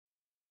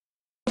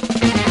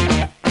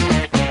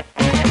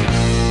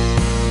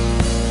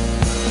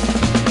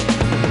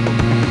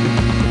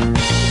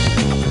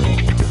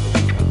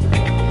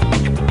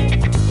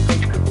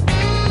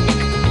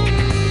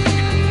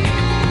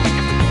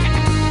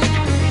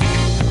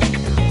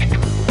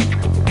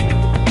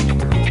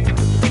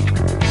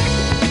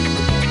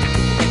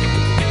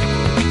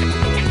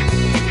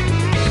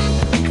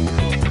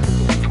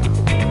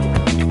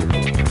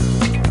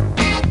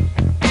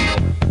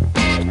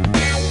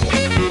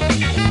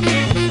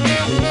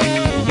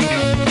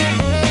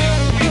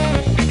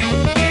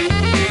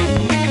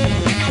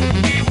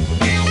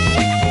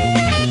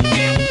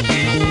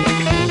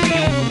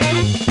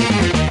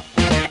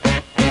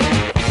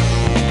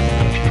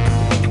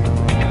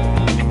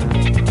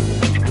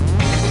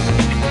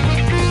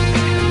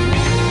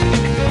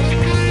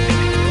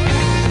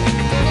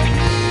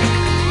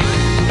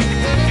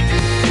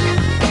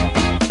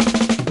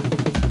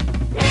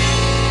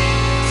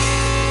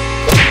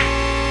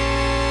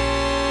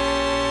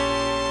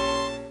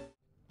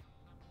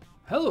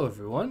Hello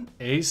everyone,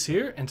 Ace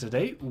here, and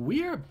today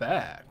we are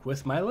back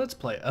with my Let's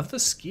Play of the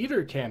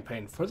Skeeter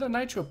campaign for the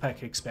Nitro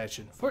Pack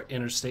expansion for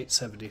Interstate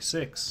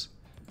 76.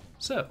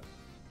 So,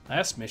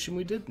 last mission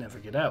we did never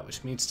get out,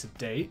 which means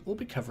today we'll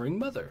be covering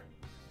Mother.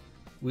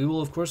 We will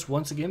of course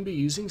once again be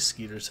using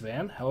Skeeter's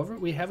van, however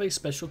we have a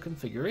special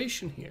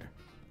configuration here.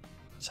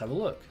 Let's have a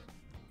look.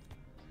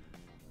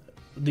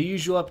 The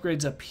usual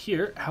upgrades up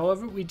here,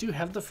 however we do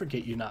have the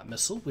Forget You Not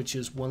missile, which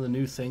is one of the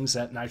new things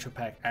that Nitro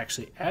Pack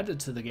actually added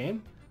to the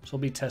game. So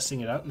we'll be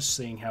testing it out and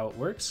seeing how it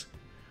works.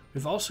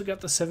 We've also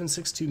got the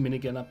 7.62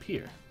 minigun up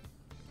here.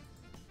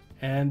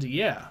 And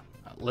yeah,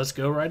 let's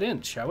go right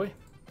in, shall we?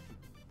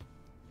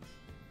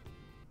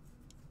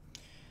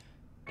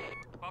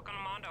 Welcome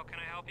to Mondo, can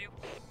I help you?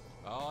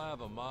 I'll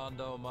have a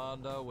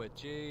Mondo with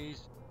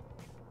cheese.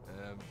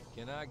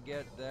 Can I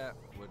get that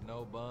with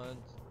no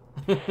buns?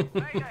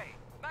 Mayday!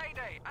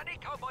 Mayday! Any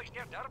cowboys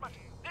near Dermot?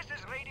 This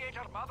is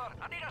Radiator Mother.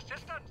 I need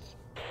assistance.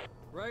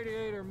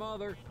 Radiator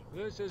Mother,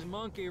 this is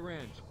Monkey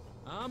Wrench.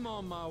 I'm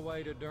on my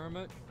way to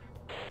Dermot.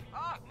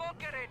 Ah,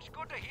 Monkey Wrench,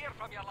 good to hear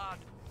from you, lad.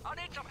 I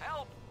need some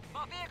help.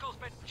 My vehicle's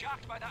been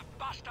jacked by that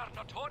bastard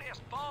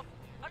Notorious Bob.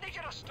 I need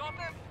you to stop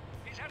him.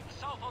 He's heading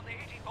south on the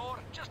 84,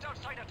 just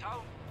outside of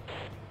town.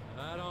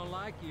 I don't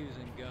like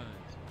using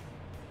guns.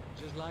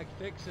 Just like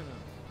fixing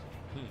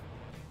them.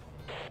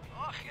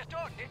 Oh, you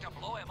don't need to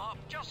blow him up.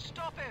 Just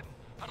stop him.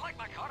 I'd like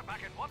my car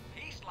back in one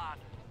piece, lad.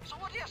 So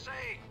what do you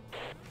say?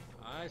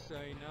 I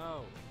say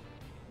no,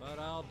 but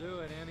I'll do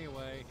it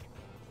anyway.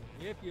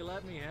 If you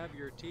let me have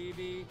your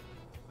TV,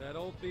 that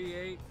old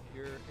B8,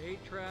 your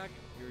 8-track,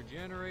 your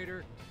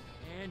generator,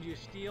 and you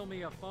steal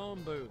me a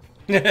phone booth.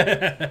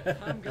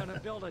 I'm gonna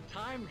build a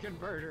time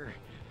converter.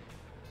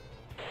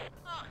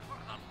 Oh, for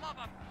the love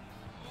of...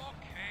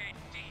 Okay,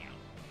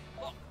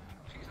 deal. Look,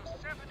 she's a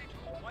 72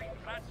 white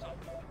ransom.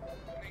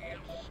 Real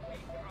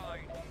sweet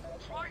bride.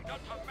 Try not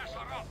to mess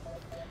her up.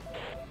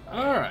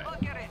 Alright.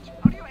 Look at it.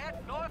 Are you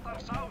heading north or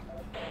south?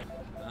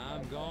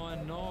 I'm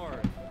going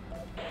north.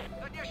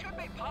 Then you should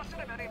be passing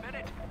him any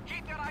minute.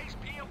 Keep your eyes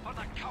peeled for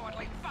the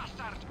cowardly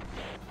bastard.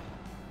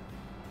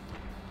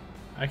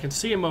 I can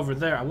see him over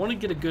there. I want to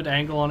get a good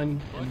angle on him.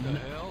 What the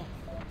hell?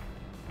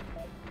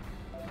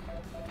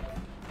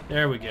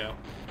 There we go.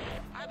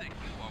 Either you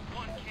are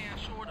one can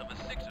short of a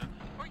sixer,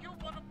 or you're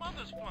one of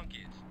Mother's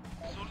flunkies.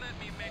 So let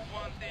me make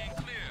one thing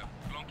clear,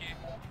 flunky.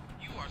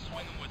 You are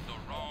swinging with the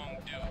wrong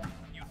dude.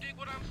 You dig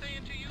what I'm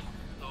saying to you?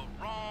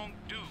 The wrong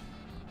dude.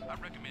 I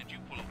recommend you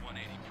pull a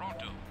 180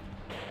 pronto.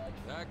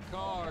 That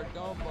car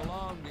don't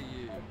belong to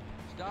you.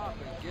 Stop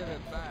and give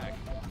it back.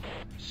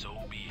 So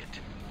be it.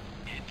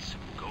 It's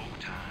go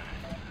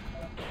time.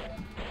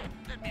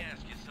 Let me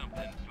ask you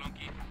something,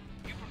 flunky.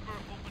 You prefer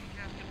open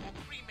casket or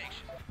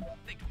cremation?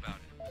 Think about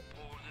it.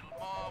 Poor little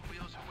Ma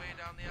wheels her way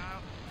down the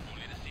aisle,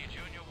 only to see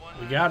Junior one.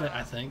 We got it,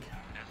 I think.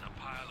 As a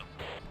pile of...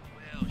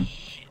 Well,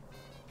 shit.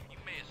 You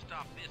may have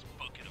stopped this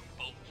bucket of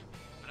bolts,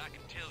 but I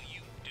can tell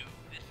you, dude,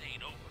 this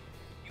ain't over.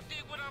 You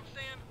dig what I'm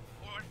saying?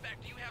 Or in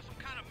fact, do you have some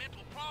kind of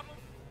mental problem?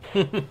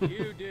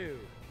 You do.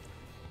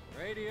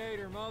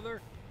 Radiator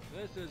Mother,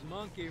 this is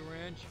Monkey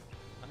Wrench.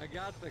 I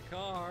got the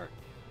car.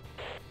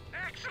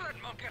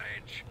 Excellent, Monkey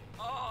Wrench.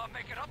 Oh,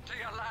 make it up to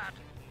you, lad.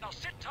 Now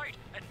sit tight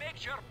and make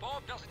sure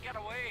Bob doesn't get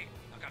away.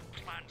 I've got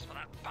plans for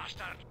that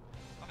bastard.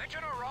 I'm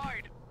hitching a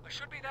ride. I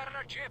should be there in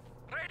a jeep.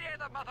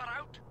 Radiator Mother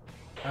out.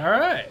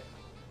 Alright.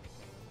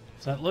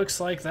 So that looks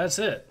like that's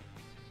it.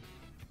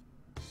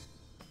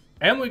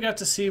 And we got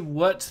to see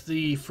what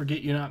the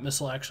Forget You Not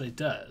missile actually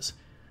does.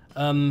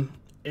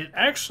 It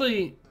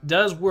actually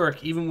does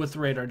work even with the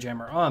radar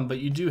jammer on, but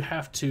you do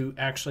have to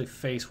actually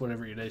face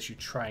whatever it is you're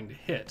trying to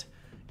hit.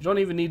 You don't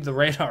even need the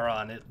radar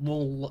on. It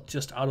will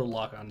just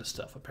auto-lock onto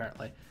stuff,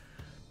 apparently.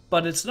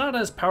 But it's not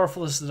as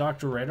powerful as the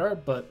Dr. Radar,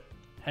 but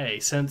hey,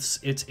 since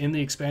it's in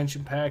the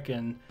expansion pack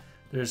and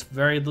there's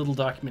very little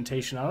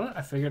documentation on it,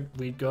 I figured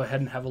we'd go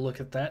ahead and have a look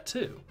at that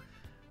too.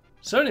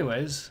 So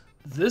anyways,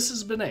 this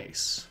has been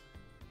Ace.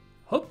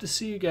 Hope to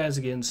see you guys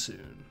again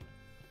soon.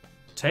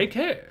 Take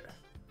care.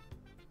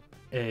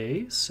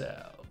 Ace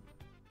out.